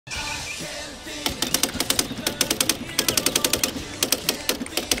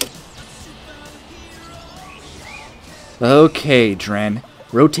Okay, Dren.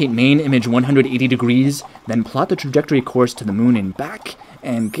 Rotate main image 180 degrees, then plot the trajectory course to the moon and back,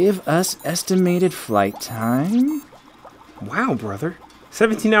 and give us estimated flight time. Wow, brother.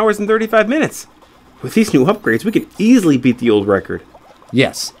 17 hours and 35 minutes. With these new upgrades, we could easily beat the old record.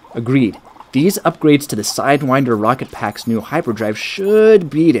 Yes, agreed. These upgrades to the Sidewinder rocket pack's new hyperdrive should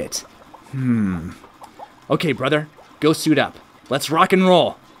beat it. Okay, brother. Go suit up. Let's rock and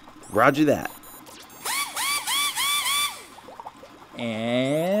roll. Roger that.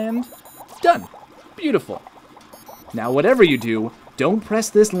 And done. Beautiful. Now, whatever you do, don't press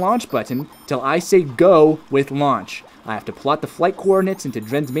this launch button till I say go with launch. I have to plot the flight coordinates into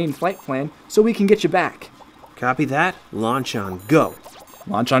Dren's main flight plan so we can get you back. Copy that. Launch on go.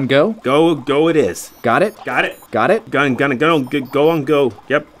 Launch on go? Go it is. Got it? Got it. Got it? Go on go.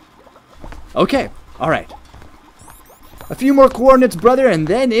 Yep. Okay, alright. A few more coordinates, brother, and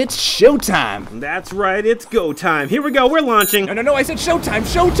then it's showtime. That's right, it's go time. Here we go, we're launching. No, I said showtime,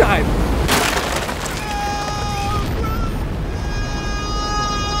 showtime!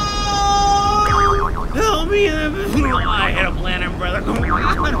 Help me! I hit a planet, brother.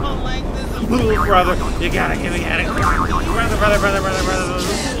 I don't like this. Move, brother. You gotta give me at it. Brother.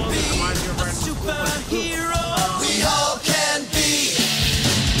 Superhero. We all can be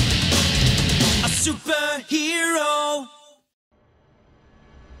a superhero.